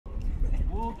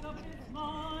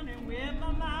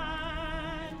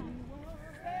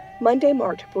Monday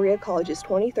marked Berea College's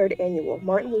 23rd annual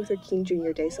Martin Luther King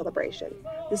Jr. Day celebration.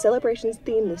 The celebration's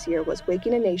theme this year was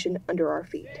Waking a Nation Under Our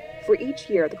Feet. For each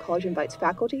year, the college invites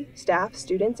faculty, staff,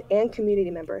 students, and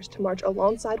community members to march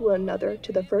alongside one another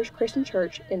to the First Christian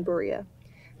Church in Berea.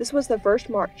 This was the first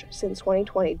march since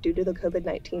 2020 due to the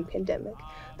COVID-19 pandemic.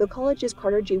 The college's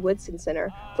Carter G. Woodson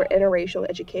Center for Interracial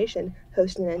Education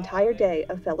hosted an entire day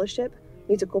of fellowship,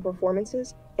 musical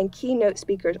performances, and keynote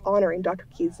speakers honoring Dr.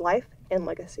 King's life and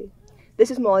legacy.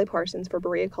 This is Molly Parsons for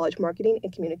Berea College Marketing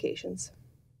and Communications.